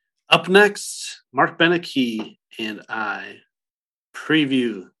Up next, Mark Beneke and I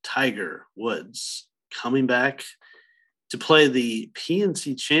preview Tiger Woods coming back to play the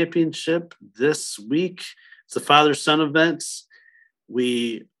PNC Championship this week. It's the father-son event.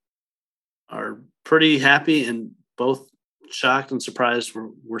 We are pretty happy and both shocked and surprised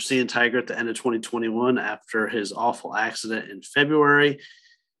we're seeing Tiger at the end of 2021 after his awful accident in February.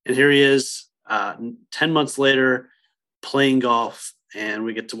 And here he is 10 months later playing golf, and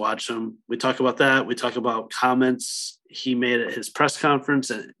we get to watch him. We talk about that. We talk about comments he made at his press conference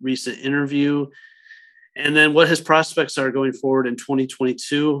and recent interview, and then what his prospects are going forward in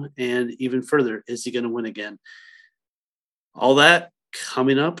 2022 and even further. Is he going to win again? All that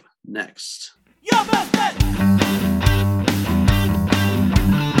coming up next. Your best bet.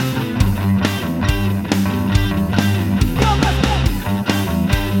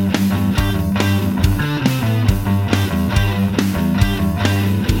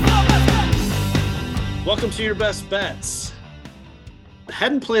 Welcome to Your Best Bets. I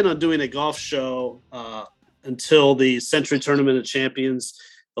hadn't planned on doing a golf show until the Century Tournament of Champions.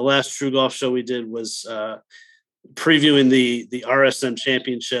 The last true golf show we did was previewing the RSM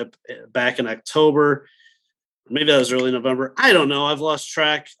Championship back in October. Maybe that was early November. I don't know. I've lost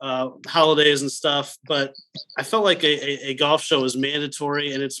track, holidays and stuff, but I felt like a golf show was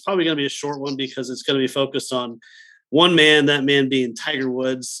mandatory, and it's probably going to be a short one because it's going to be focused on one man, that man being Tiger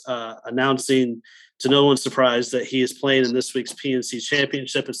Woods, announcing to no one's surprise that he is playing in this week's PNC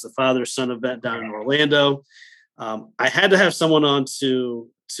Championship. It's the father-son event down in Orlando. I had to have someone on to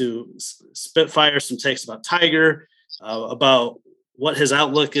spitfire some takes about Tiger, about what his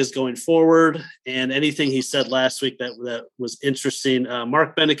outlook is going forward, and anything he said last week that was interesting.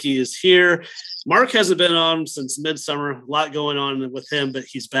 Mark Beneke is here. Mark hasn't been on since midsummer. A lot going on with him, but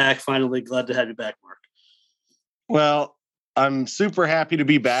he's back finally. Glad to have you back, Mark. Well, I'm super happy to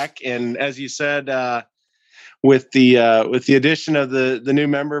be back, and as you said, with the addition of the new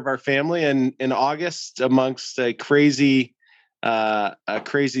member of our family in August, amongst a crazy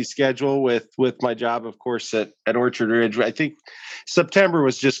schedule with my job, of course, at Orchard Ridge. I think September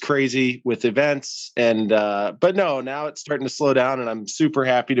was just crazy with events, and but no, now it's starting to slow down, and I'm super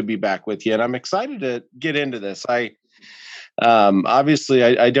happy to be back with you, and I'm excited to get into this. I obviously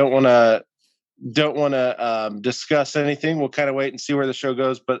I don't want to discuss anything. We'll kind of wait and see where the show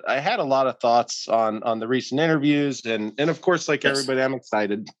goes. But I had a lot of thoughts on the recent interviews, and of course, like everybody, I'm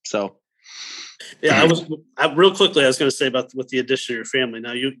excited. So, yeah, real quickly. I was going to say with the addition of your family.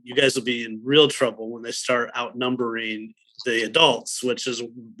 Now, you guys will be in real trouble when they start outnumbering the adults, which is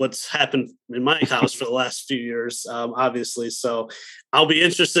what's happened in my house for the last few years, obviously. So, I'll be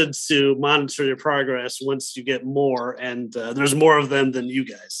interested to monitor your progress once you get more, and there's more of them than you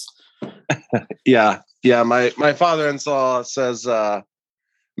guys. Yeah. My father-in-law says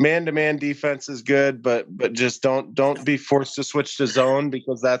man-to-man defense is good, but just don't be forced to switch to zone,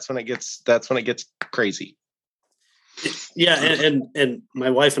 because that's when it gets crazy. Yeah, and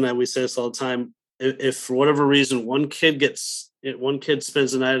my wife and I, we say this all the time. If for whatever reason one kid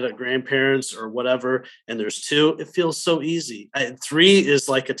spends the night at their grandparents or whatever, and there's two, it feels so easy. 3 is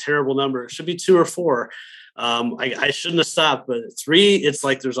like a terrible number. It should be 2 or 4. I shouldn't have stopped, but 3, it's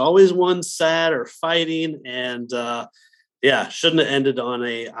like there's always one sad or fighting, and shouldn't have ended on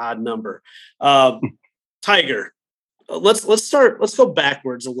a odd number. Tiger, let's go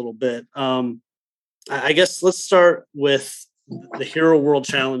backwards a little bit. I guess let's start with the Hero World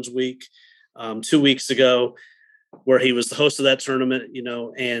Challenge week 2 weeks ago, where he was the host of that tournament,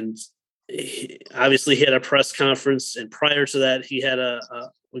 and obviously he had a press conference, and prior to that he had a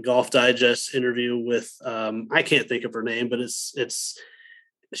Golf Digest interview with I can't think of her name, but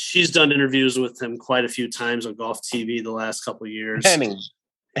she's done interviews with him quite a few times on Golf TV the last couple of years. Henny.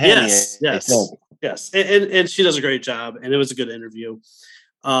 Yes. And she does a great job, and it was a good interview.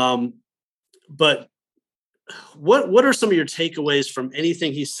 But what are some of your takeaways from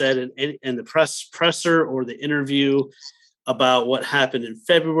anything he said in the presser or the interview about what happened in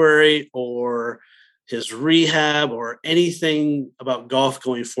February, or his rehab, or anything about golf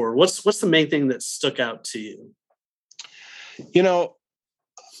going forward? What's the main thing that stuck out to you?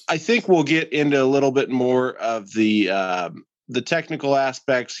 I think we'll get into a little bit more of the technical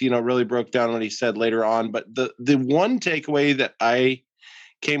aspects, really broke down what he said later on. But the one takeaway that I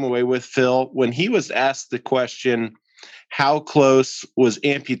came away with, Phil, when he was asked the question, how close was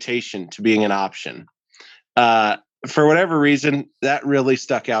amputation to being an option? For whatever reason, that really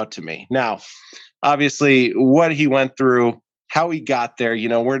stuck out to me. Now, obviously, what he went through, how he got there,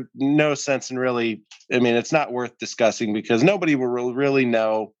 we're no sense in really, it's not worth discussing because nobody will really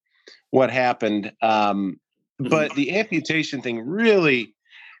know what happened. But the amputation thing really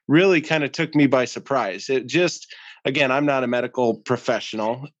really kind of took me by surprise. It just, again, I'm not a medical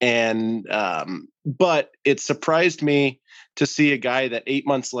professional, and but it surprised me to see a guy that 8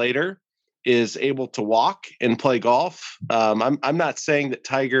 months later is able to walk and play golf. I'm not saying that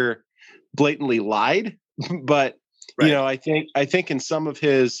Tiger blatantly lied, but Right. I think in some of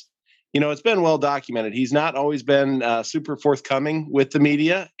his, it's been well documented. He's not always been super forthcoming with the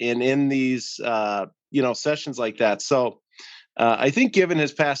media and in these sessions like that. So I think given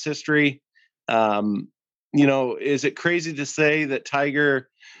his past history, is it crazy to say that Tiger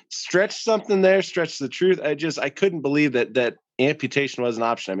stretched something there, stretched the truth? I couldn't believe that amputation was an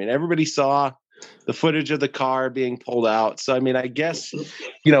option. I mean, everybody saw the footage of the car being pulled out. So, I mean, I guess,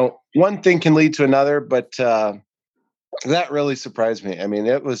 one thing can lead to another, but that really surprised me. I mean,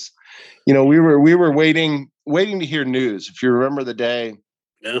 it was, we were waiting to hear news. If you remember the day,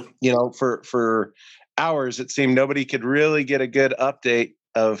 for hours, it seemed nobody could really get a good update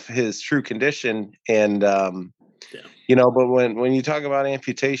of his true condition. And, but when you talk about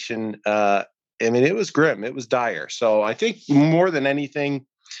amputation, I mean, it was grim, it was dire. So I think more than anything,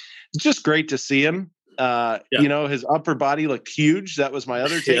 it's just great to see him. His upper body looked huge. That was my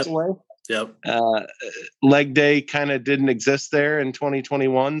other takeaway. Yep. Leg day kind of didn't exist there in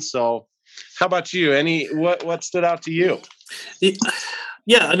 2021. So how about you? What stood out to you?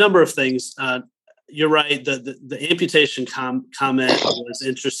 Yeah, a number of things. You're right. The amputation comment was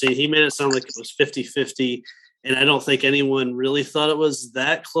interesting. He made it sound like it was 50-50. And I don't think anyone really thought it was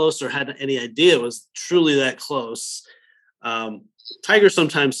that close or had any idea it was truly that close. Tiger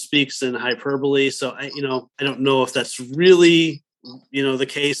sometimes speaks in hyperbole. So I don't know if that's really, the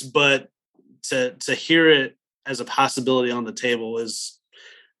case, but to hear it as a possibility on the table is,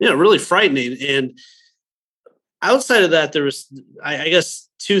 really frightening. And outside of that, there was, I guess,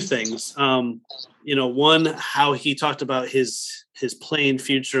 two things. One, how he talked about his playing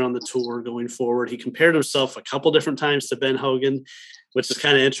future on the tour going forward. He compared himself a couple different times to Ben Hogan, which is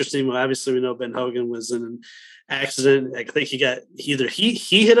kind of interesting. Well, obviously, we know Ben Hogan was in an accident. I think he got either he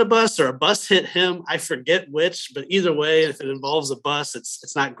hit a bus or a bus hit him. I forget which, but either way, if it involves a bus,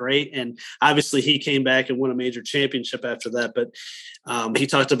 it's not great. And obviously, he came back and won a major championship after that. But he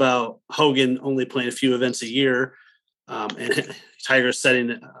talked about Hogan only playing a few events a year. And Tiger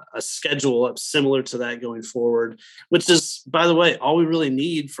setting a schedule up similar to that going forward, which is, by the way, all we really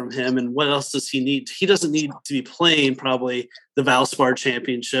need from him. And what else does he need? He doesn't need to be playing probably the Valspar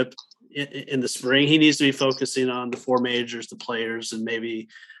Championship in the spring. He needs to be focusing on the four majors, the Players, and maybe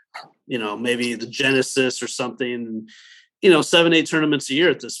the Genesis or something. 7-8 tournaments a year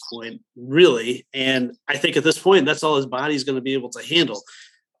at this point, really. And I think at this point, that's all his body's going to be able to handle.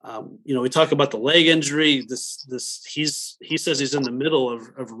 We talk about the leg injury. He says he's in the middle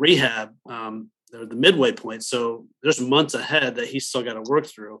of rehab, the midway point. So there's months ahead that he's still got to work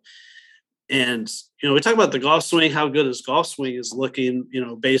through. And, we talk about the golf swing, how good his golf swing is looking,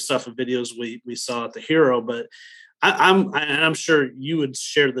 based off of videos we saw at the Hero. But I'm sure you would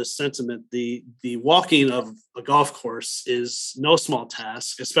share this sentiment. The walking of a golf course is no small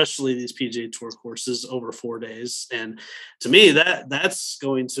task, especially these PGA Tour courses over 4 days. And to me, that's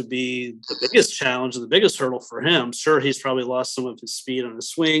going to be the biggest challenge and the biggest hurdle for him. Sure, he's probably lost some of his speed on his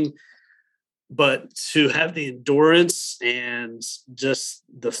swing, but to have the endurance and just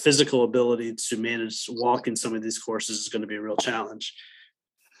the physical ability to manage walking some of these courses is going to be a real challenge.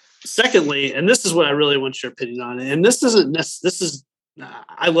 Secondly, and this is what I really want your opinion on, and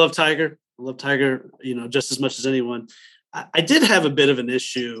I love Tiger. I love Tiger, just as much as anyone. I did have a bit of an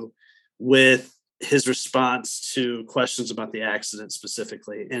issue with his response to questions about the accident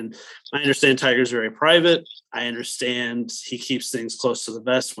specifically. And I understand Tiger's very private. I understand he keeps things close to the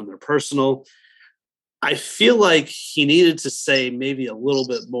vest when they're personal. I feel like he needed to say maybe a little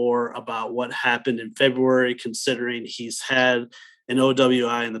bit more about what happened in February, considering he's had an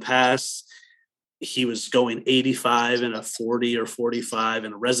OWI in the past. He was going 85 in a 40 or 45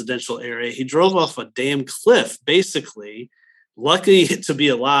 in a residential area. He drove off a damn cliff, basically, lucky to be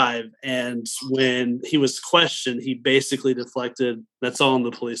alive. And when he was questioned, he basically deflected, that's all in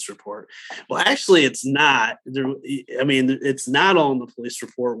the police report. Well, actually, it's not. It's not all in the police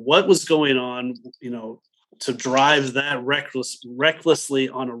report. What was going on, to drive that recklessly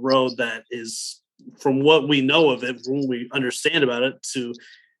on a road that is, from what we know of it, from what we understand about it, to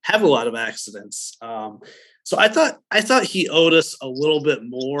have a lot of accidents. So I thought he owed us a little bit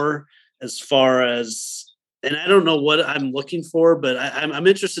more as far as, and I don't know what I'm looking for, but I'm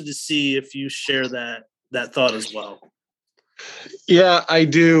interested to see if you share that thought as well. Yeah, I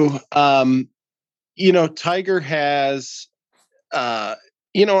do. Tiger has, and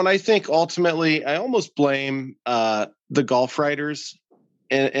I think ultimately I almost blame the golf writers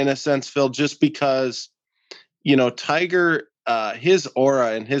in a sense, Phil, just because, Tiger, his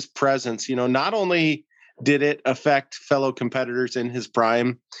aura and his presence, not only did it affect fellow competitors in his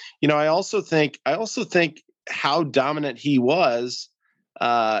prime, I also think how dominant he was,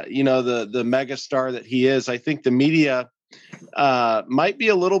 the mega star that he is. I think the media might be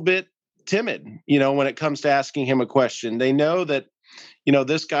a little bit timid, when it comes to asking him a question. They know that,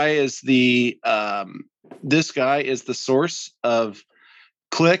 this guy is the source of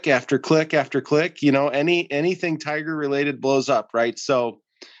click after click after click. Anything Tiger related blows up, right? So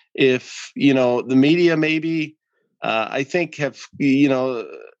if the media maybe I think have the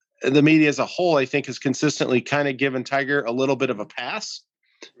media as a whole, I think, has consistently kind of given Tiger a little bit of a pass.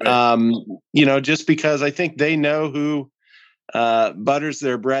 Right. Just because I think they know who butters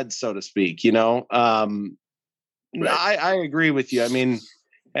their bread, so to speak. Right. I agree with you. I mean,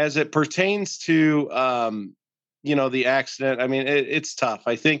 as it pertains to the accident, I mean, it's tough.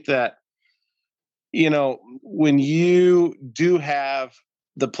 I think that when you do have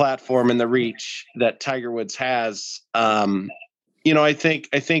the platform and the reach that Tiger Woods has, I think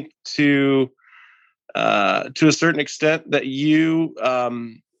to a certain extent that you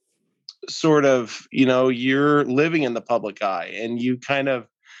sort of, you're living in the public eye, and you kind of,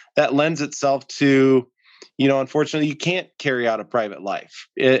 that lends itself to, unfortunately, you can't carry out a private life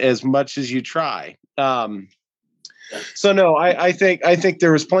as much as you try. So no, I think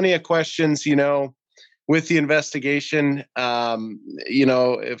there was plenty of questions, with the investigation, for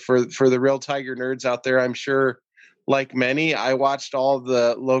the real Tiger nerds out there. I'm sure, like many, I watched all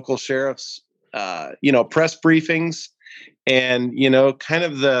the local sheriffs, press briefings, and, kind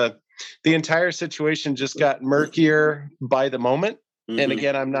of the entire situation just got murkier by the moment. Mm-hmm. And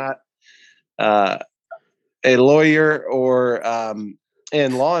again, I'm not a lawyer or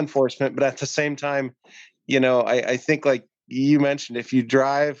in law enforcement, but at the same time, I think, like you mentioned, if you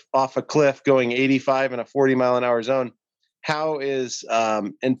drive off a cliff going 85 in a 40-mile-an-hour zone, how is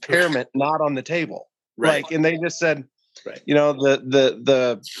impairment not on the table? Right. And they just said, right.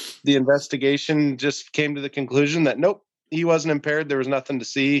 The investigation just came to the conclusion that nope, he wasn't impaired. There was nothing to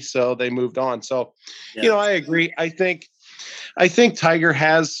see, so they moved on. So, yeah. I agree. I think Tiger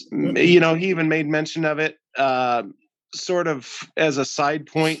has, he even made mention of it, sort of as a side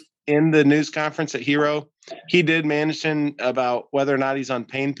point in the news conference at Hero. He did mention about whether or not he's on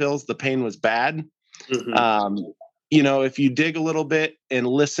pain pills. The pain was bad. Mm-hmm. If you dig a little bit and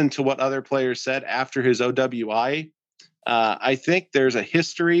listen to what other players said after his OWI, I think there's a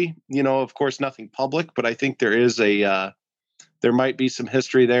history, of course, nothing public, but I think there might be some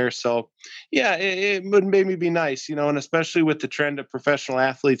history there. So yeah, it would maybe be nice, and especially with the trend of professional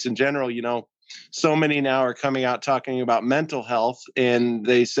athletes in general, so many now are coming out talking about mental health, and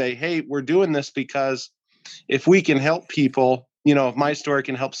they say, hey, we're doing this because if we can help people, if my story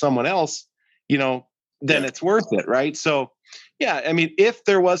can help someone else, then it's worth it. Right. So, yeah, I mean, if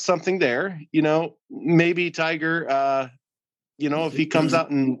there was something there, maybe Tiger, if he comes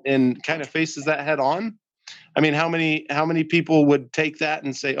out and kind of faces that head on, I mean, how many people would take that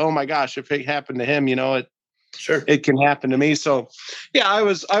and say, oh my gosh, if it happened to him, it can happen to me. So yeah, I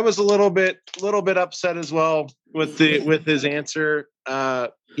was a little bit upset as well with his answer,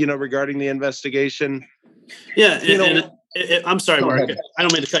 regarding the investigation. Yeah. I'm sorry, Mark, I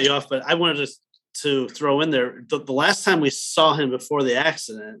don't mean to cut you off, but I wanted to throw in there, the last time we saw him before the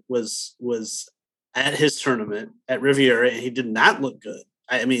accident was at his tournament at Riviera, and he did not look good.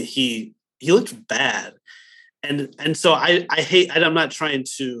 I mean, he looked bad. And so I hate, and I'm not trying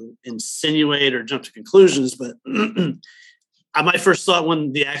to insinuate or jump to conclusions, but my first thought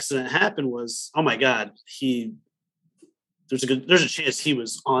when the accident happened was, oh my God, there's a chance he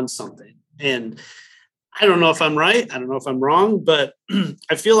was on something. And I don't know if I'm right. I don't know if I'm wrong, but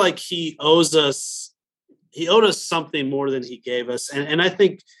I feel like he owed us something more than he gave us. And I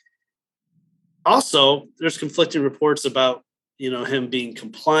think also there's conflicting reports about, him being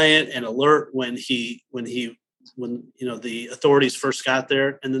compliant and alert when the authorities first got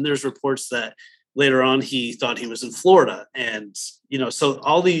there. And then there's reports that later on he thought he was in Florida. And, so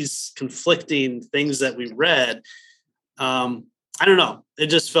all these conflicting things that we read, I don't know. It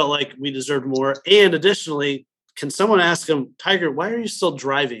just felt like we deserved more. And additionally, can someone ask him, Tiger, why are you still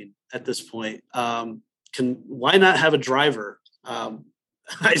driving at this point? Why not have a driver?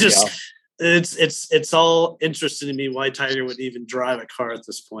 It's all interesting to me why Tiger would even drive a car at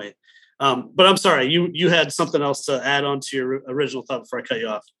this point. But I'm sorry, you had something else to add on to your original thought before I cut you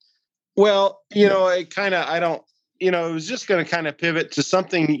off. Well, it was just going to kind of pivot to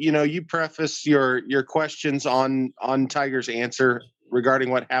something, you prefaced your questions on Tiger's answer regarding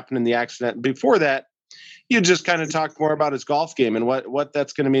what happened in the accident. Before that, you just kind of talk more about his golf game and what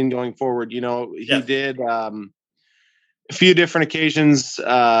that's going to mean going forward. You know, he did a few different occasions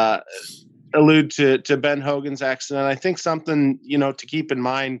allude to Ben Hogan's accident. I think something, you know, to keep in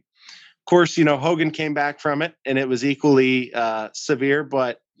mind. Of course, you know, Hogan came back from it and it was equally severe,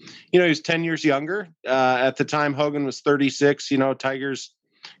 but, you know, he was 10 years younger. At the time, Hogan was 36. You know, Tiger's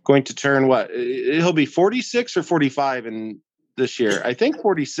going to turn he'll be 46 or 45 in this year. I think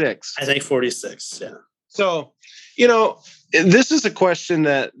 46. I think 46. Yeah. So, you know, this is a question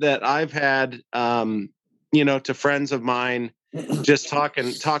that I've had, you know, to friends of mine, just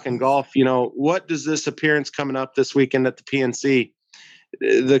talking golf. You know, what does this appearance coming up this weekend at the PNC?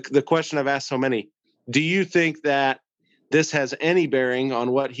 The question I've asked so many: do you think that this has any bearing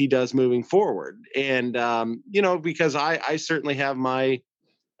on what he does moving forward? And you know, because I certainly have my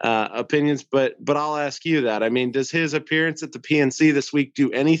opinions, but I'll ask you that. I mean, does his appearance at the PNC this week do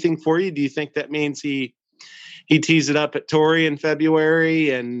anything for you? Do you think that means he tees it up at Torrey in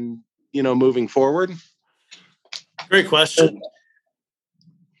February and, you know, moving forward? Great question.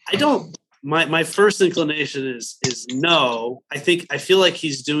 I don't. My first inclination is no. I feel like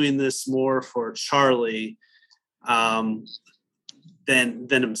he's doing this more for Charlie than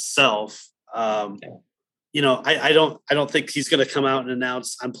himself. You know, I don't think he's going to come out and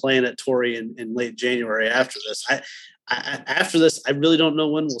announce I'm playing at Torrey in late January after this. After this, I really don't know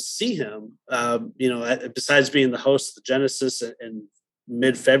when we'll see him. You know, besides being the host of the Genesis in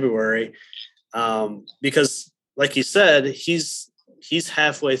mid-February, because like you said, he's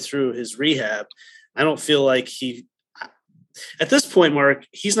halfway through his rehab. I don't feel like at this point, Mark,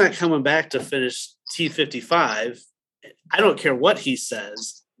 he's not coming back to finish T55. I don't care what he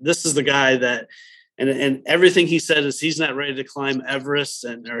says. This is the guy that, and everything he said is he's not ready to climb Everest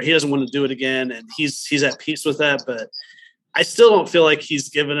or he doesn't want to do it again. And he's at peace with that. But I still don't feel like he's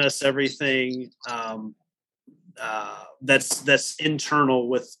given us everything that's internal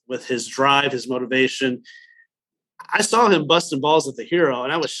with his drive, his motivation. I saw him busting balls at the Hero,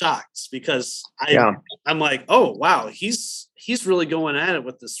 and I was shocked because I'm like, oh wow, he's really going at it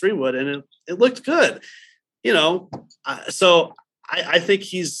with this 3-wood, and it looked good, you know. So I think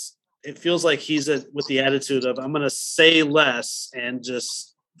it feels like he's with the attitude of I'm going to say less and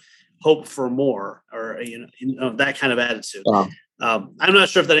just hope for more, or you know that kind of attitude. I'm not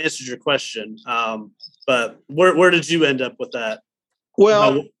sure if that answered your question, but where did you end up with that?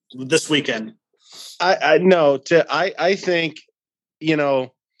 Well, this weekend. I think, you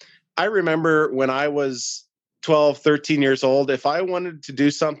know, I remember when I was 12, 13 years old, if I wanted to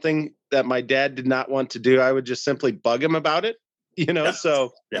do something that my dad did not want to do, I would just simply bug him about it, you know? Yeah.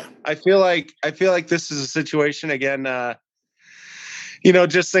 So yeah, I feel like this is a situation again, you know,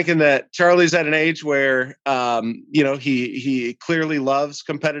 just thinking that Charlie's at an age where, you know, he clearly loves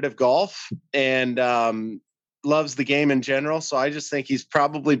competitive golf and, loves the game in general. So I just think he's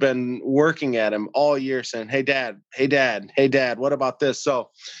probably been working at him all year saying, hey dad, what about this? So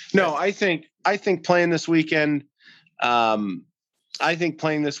no, I think playing this weekend, does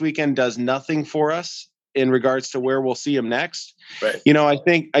nothing for us in regards to where we'll see him next. Right. You know, I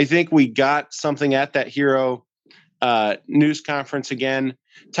think we got something at that Hero news conference again.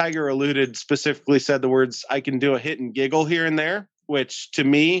 Tiger specifically said the words, I can do a hit and giggle here and there, which to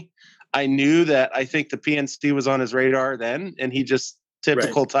me, I knew that I think the PNC was on his radar then, and he just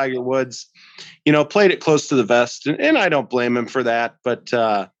typical Tiger Woods, you know, played it close to the vest, and I don't blame him for that. But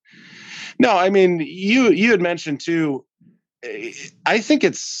no, I mean, you had mentioned too. I think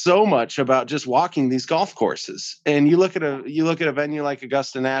it's so much about just walking these golf courses, and you look at a venue like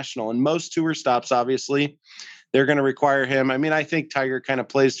Augusta National, and most tour stops, obviously, they're going to require him. I mean, I think Tiger kind of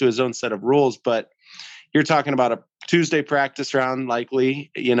plays to his own set of rules, but you're talking about a Tuesday practice round,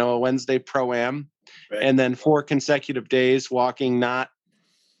 likely, you know, a Wednesday pro-am, and then 4 consecutive days walking, not,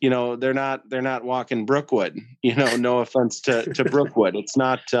 you know, they're not walking Brookwood, you know, no offense to Brookwood. It's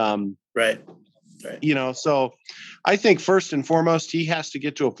not, right. You know, so I think first and foremost, he has to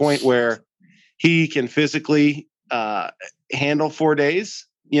get to a point where he can physically handle 4 days,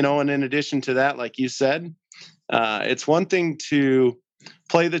 you know, and in addition to that, like you said, it's one thing to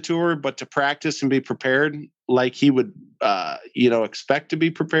play the tour, but to practice and be prepared like he would, you know, expect to be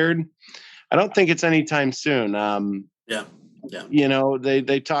prepared. I don't think it's anytime soon. Yeah. You know,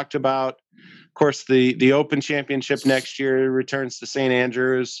 they talked about, of course, the Open Championship next year returns to St.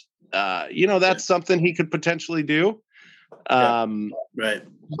 Andrews. You know, that's something he could potentially do. Right.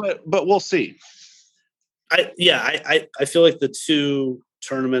 But we'll see. I feel like the 2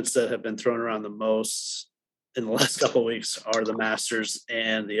 tournaments that have been thrown around the most in the last couple of weeks are the Masters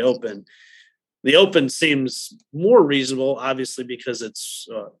and the Open. The Open seems more reasonable, obviously, because it's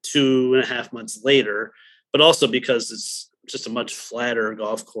 2.5 months later. but also because it's just a much flatter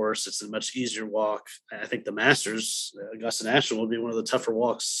golf course. It's a much easier walk. I think the Masters, Augusta National, would be one of the tougher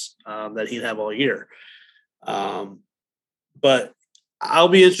walks that he'd have all year. But I'll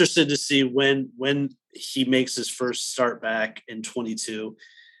be interested to see when he makes his first start back in 22.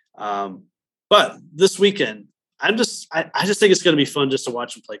 But this weekend, I just think it's going to be fun just to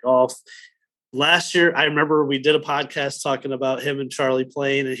watch him play golf. Last year, I remember we did a podcast talking about him and Charlie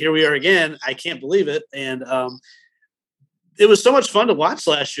playing, and here we are again. I can't believe it. And it was so much fun to watch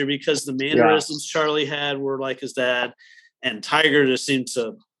last year because the mannerisms Charlie had were like his dad, and Tiger just seemed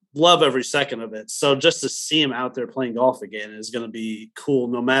to love every second of it. So just to see him out there playing golf again is going to be cool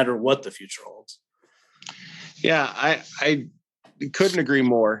no matter what the future holds. Yeah, I couldn't agree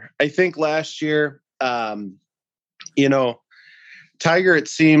more. I think last year, Tiger, it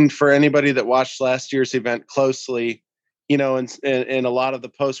seemed for anybody that watched last year's event closely, in a lot of the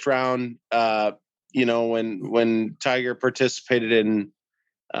post round, when Tiger participated in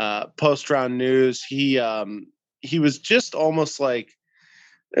post round news, he was just almost like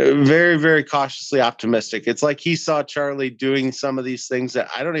very, very cautiously optimistic. It's like he saw Charlie doing some of these things that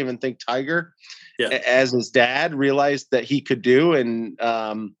I don't even think Tiger, as his dad, realized that he could do. And,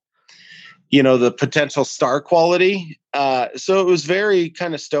 the potential star quality. So it was very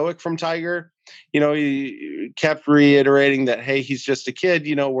kind of stoic from Tiger. He kept reiterating that, hey, he's just a kid,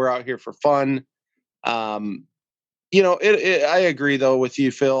 we're out here for fun. I agree though with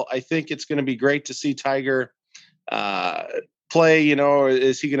you, Phil. I think it's going to be great to see Tiger play.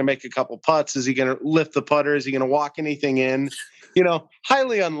 Is he going to make a couple putts? Is he going to lift the putter? Is he going to walk anything in?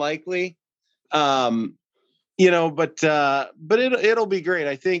 Highly unlikely. But it'll be great.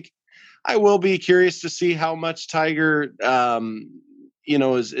 I think I will be curious to see how much Tiger,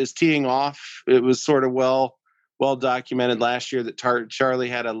 is teeing off. It was sort of well documented last year that Charlie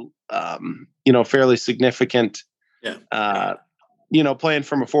had a, fairly significant, playing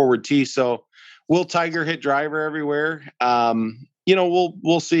from a forward tee. So will Tiger hit driver everywhere?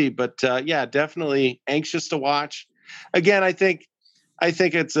 We'll see, but definitely anxious to watch. Again, I think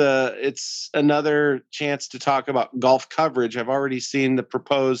it's another chance to talk about golf coverage. I've already seen the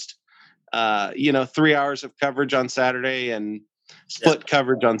proposed, 3 hours of coverage on Saturday and split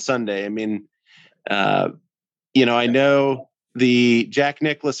coverage on Sunday. I mean, I know the Jack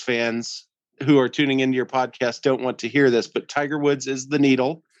Nicklaus fans who are tuning into your podcast don't want to hear this, but Tiger Woods is the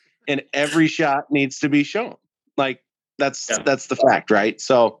needle and every shot needs to be shown. Like that's the fact, right?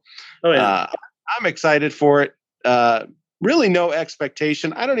 So I'm excited for it. Really no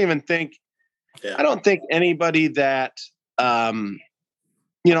expectation. I don't think anybody that,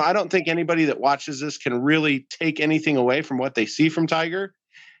 I don't think anybody that watches this can really take anything away from what they see from Tiger.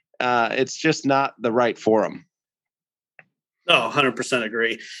 It's just not the right forum. No, 100%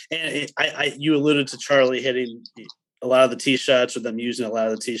 agree. And you alluded to Charlie hitting a lot of the tee shots, or them using a lot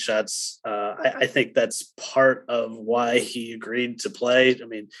of the tee shots. I think that's part of why he agreed to play. I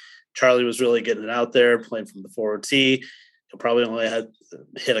mean, Charlie was really getting it out there, playing from the forward tee. He'll probably only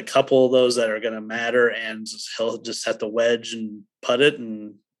hit a couple of those that are going to matter, and he'll just have to wedge and putt it.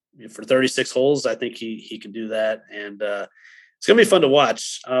 And for 36 holes, I think he can do that. And it's going to be fun to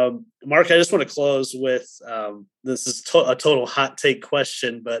watch. Mark, I just want to close with this is a total hot take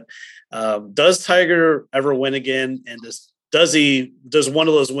question, but does Tiger ever win again? And does one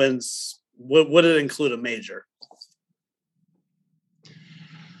of those wins, would it include a major?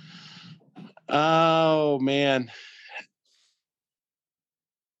 Oh, man.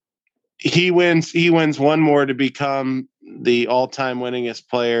 He wins one more to become the all-time winningest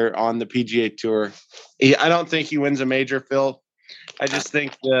player on the PGA Tour. I don't think he wins a major, Phil. I just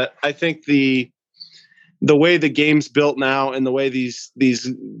think the way the game's built now and the way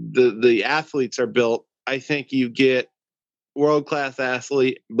the athletes are built, I think you get world-class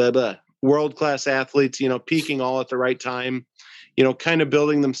athletes, peaking all at the right time, kind of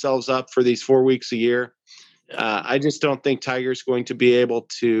building themselves up for these 4 weeks a year. I just don't think Tiger's going to be able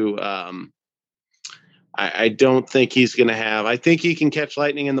to. I don't think he's going to have. I think he can catch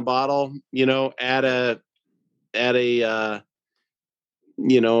lightning in the bottle. I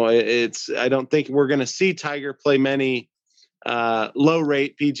don't think we're going to see Tiger play many low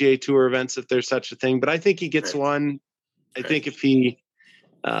rate PGA Tour events if there's such a thing. But I think he gets one. I think if he,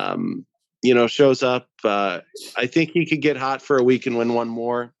 shows up, I think he could get hot for a week and win one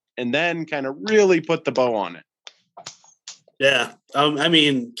more, and then kind of really put the bow on it. Yeah. I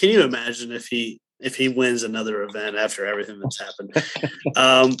mean, can you imagine if he wins another event after everything that's happened?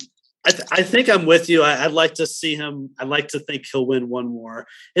 I think I'm with you. I'd like to see him. I'd like to think he'll win one more.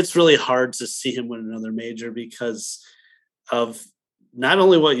 It's really hard to see him win another major because of not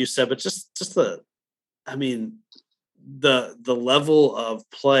only what you said, but just the I mean, the level of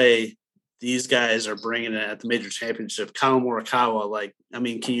play these guys are bringing it at the major championship. Kyle Morikawa, like, I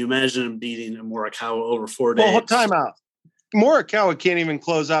mean, can you imagine him beating a Morikawa over 4 days? Well, time out. Morikawa can't even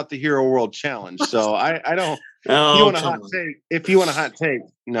close out the Hero World Challenge, so I don't. Oh, you want a hot take? If you want a hot take,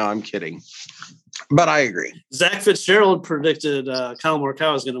 no, I'm kidding. But I agree. Zach Fitzgerald predicted Kyle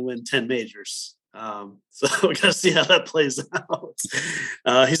Morikawa is going to win 10 majors. So we got to see how that plays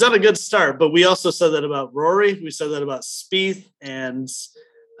out. He's on a good start, but we also said that about Rory. We said that about Spieth, and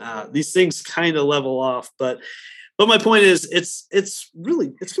these things kind of level off. But my point is, it's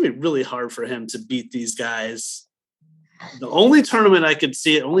going to be really hard for him to beat these guys. The only tournament I could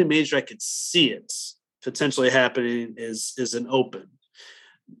see it, only major I could see it potentially happening is an Open.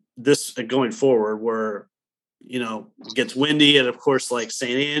 This going forward, where it gets windy, and of course, like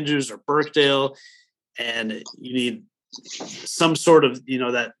St. Andrews or Birkdale, and you need some sort of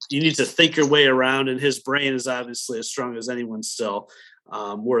that you need to think your way around. And his brain is obviously as strong as anyone's still,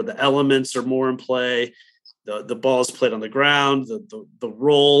 where the elements are more in play. The ball is played on the ground, the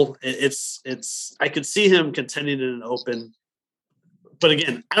roll. It's I could see him contending in an Open. But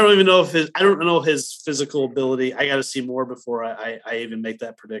again, I don't know his physical ability. I got to see more before I even make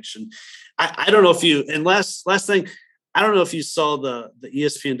that prediction. I don't know if you, and last thing, I don't know if you saw the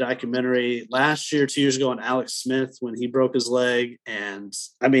ESPN documentary last year, 2 years ago, on Alex Smith when he broke his leg. And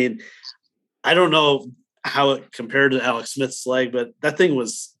I mean, I don't know how it compared to Alex Smith's leg, but that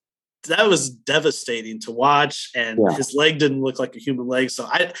was devastating to watch, and his leg didn't look like a human leg. So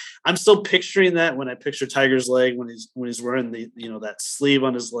I'm still picturing that when I picture Tiger's leg when he's wearing the that sleeve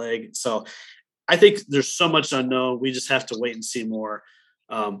on his leg. So I think there's so much unknown. We just have to wait and see more.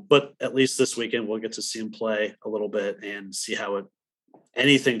 But at least this weekend we'll get to see him play a little bit and see how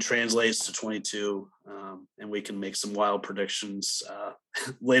anything translates to 22, and we can make some wild predictions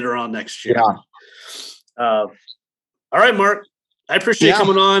later on next year. All right, Mark. I appreciate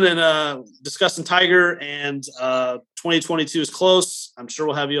coming on and discussing Tiger, and 2022 is close. I'm sure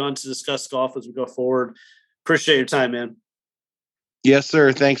we'll have you on to discuss golf as we go forward. Appreciate your time, man. Yes,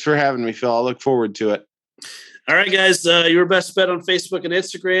 sir. Thanks for having me, Phil. I look forward to it. All right, guys. Your best bet on Facebook and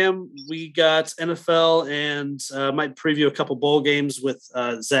Instagram. We got NFL and might preview a couple bowl games with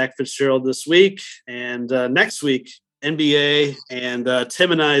Zach Fitzgerald this week. And next week, NBA and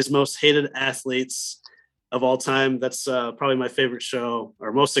Tim and I's most hated athletes of all time. That's probably my favorite show,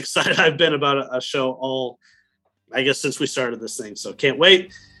 or most excited I've been about a show since we started this thing. So can't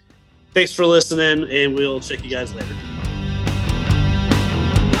wait. Thanks for listening, and we'll check you guys later.